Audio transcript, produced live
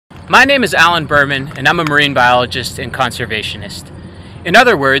My name is Berman, and I'm a marine biologist and conservationist. In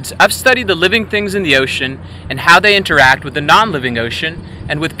other words, I've studied the living things in the ocean and how they interact with the non-living ocean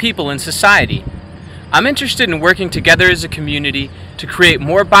and with people in society. I'm interested in working together as a community to create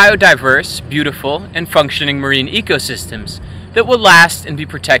more biodiverse, beautiful, and functioning marine ecosystems that will last and be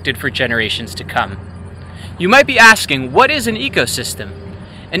protected for generations to come. You might be asking, what is an ecosystem?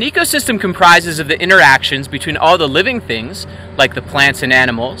 An ecosystem comprises of the interactions between all the living things, like the plants and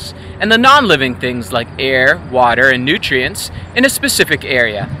animals, and the non-living things like air, water, and nutrients in a specific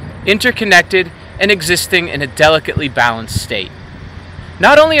area, interconnected and existing in a delicately balanced state.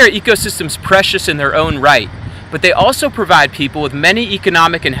 Not only are ecosystems precious in their own right, but they also provide people with many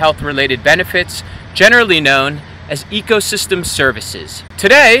economic and health-related benefits, generally known as ecosystem services.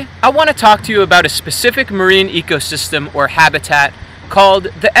 Today, I want to talk to you about a specific marine ecosystem or habitat called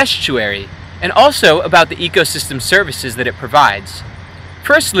the estuary, and also about the ecosystem services that it provides.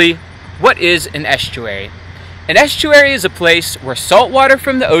 Firstly, what is an estuary? An estuary is a place where salt water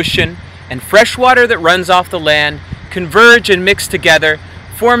from the ocean and fresh water that runs off the land converge and mix together,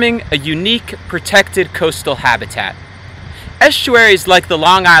 forming a unique, protected coastal habitat. Estuaries like the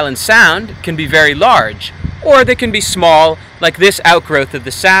Long Island Sound can be very large, or they can be small, like this outgrowth of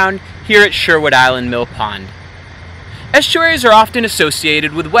the Sound here at Sherwood Island Mill Pond. Estuaries are often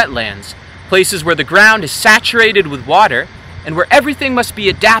associated with wetlands, places where the ground is saturated with water and where everything must be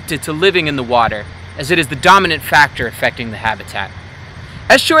adapted to living in the water, as it is the dominant factor affecting the habitat.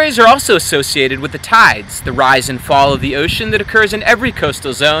 Estuaries are also associated with the tides, the rise and fall of the ocean that occurs in every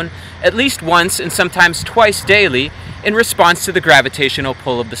coastal zone at least once and sometimes twice daily in response to the gravitational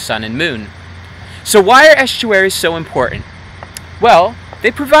pull of the sun and moon. So why are estuaries so important? Well,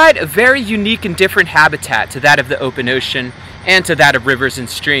 they provide a very unique and different habitat to that of the open ocean and to that of rivers and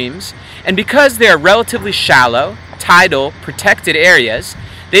streams, and because they are relatively shallow, tidal, protected areas,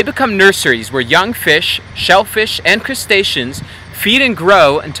 they become nurseries where young fish, shellfish, and crustaceans feed and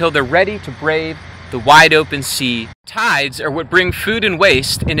grow until they're ready to brave the wide open sea. Tides are what bring food and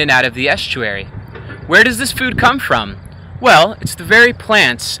waste in and out of the estuary. Where does this food come from? Well, it's the very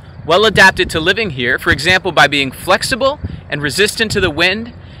plants well adapted to living here, for example by being flexible and resistant to the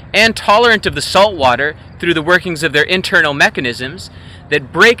wind and tolerant of the salt water through the workings of their internal mechanisms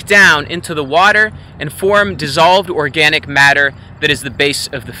that break down into the water and form dissolved organic matter that is the base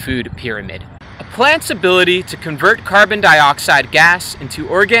of the food pyramid. A plant's ability to convert carbon dioxide gas into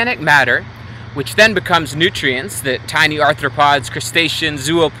organic matter, which then becomes nutrients that tiny arthropods, crustaceans,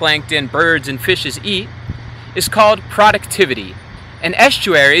 zooplankton, birds, and fishes eat, is called productivity, and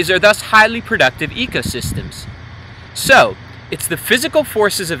estuaries are thus highly productive ecosystems. So, it's the physical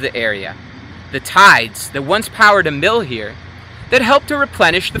forces of the area, the tides that once powered a mill here, that help to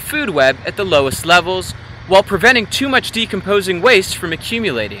replenish the food web at the lowest levels while preventing too much decomposing waste from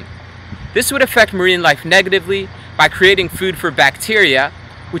accumulating. This would affect marine life negatively by creating food for bacteria,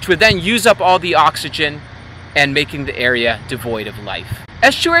 which would then use up all the oxygen and making the area devoid of life.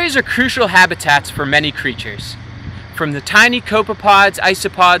 Estuaries are crucial habitats for many creatures, from the tiny copepods,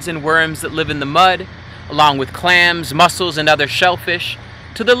 isopods, and worms that live in the mud, along with clams, mussels, and other shellfish,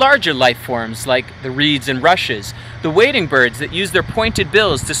 to the larger life forms like the reeds and rushes, the wading birds that use their pointed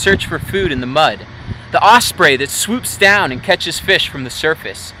bills to search for food in the mud, the osprey that swoops down and catches fish from the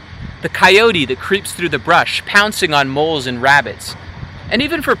surface, the coyote that creeps through the brush, pouncing on moles and rabbits, and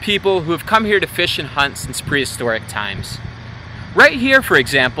even for people who have come here to fish and hunt since prehistoric times. Right here, for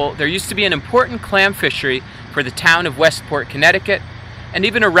example, there used to be an important clam fishery for the town of Westport, Connecticut, and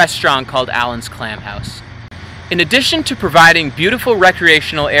even a restaurant called Allen's Clam House. In addition to providing beautiful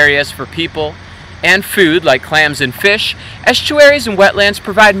recreational areas for people and food like clams and fish, estuaries and wetlands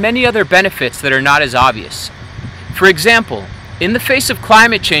provide many other benefits that are not as obvious. For example, in the face of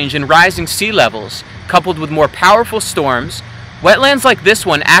climate change and rising sea levels, coupled with more powerful storms, wetlands like this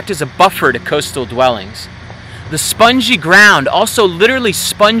one act as a buffer to coastal dwellings. The spongy ground also literally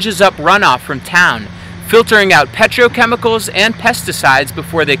sponges up runoff from town, filtering out petrochemicals and pesticides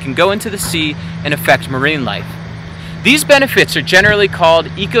before they can go into the sea and affect marine life. These benefits are generally called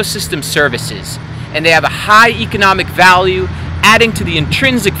ecosystem services, and they have a high economic value, adding to the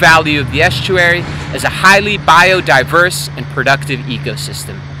intrinsic value of the estuary as a highly biodiverse and productive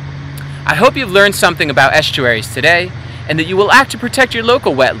ecosystem. I hope you've learned something about estuaries today, and that you will act to protect your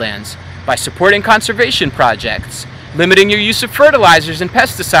local wetlands by supporting conservation projects, limiting your use of fertilizers and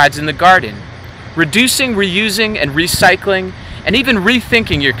pesticides in the garden, reducing, reusing, and recycling, and even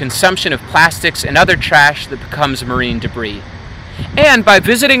rethinking your consumption of plastics and other trash that becomes marine debris. And by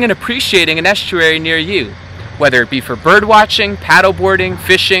visiting and appreciating an estuary near you, whether it be for bird watching, paddleboarding,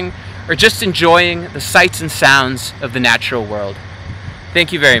 fishing, or just enjoying the sights and sounds of the natural world.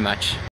 Thank you very much.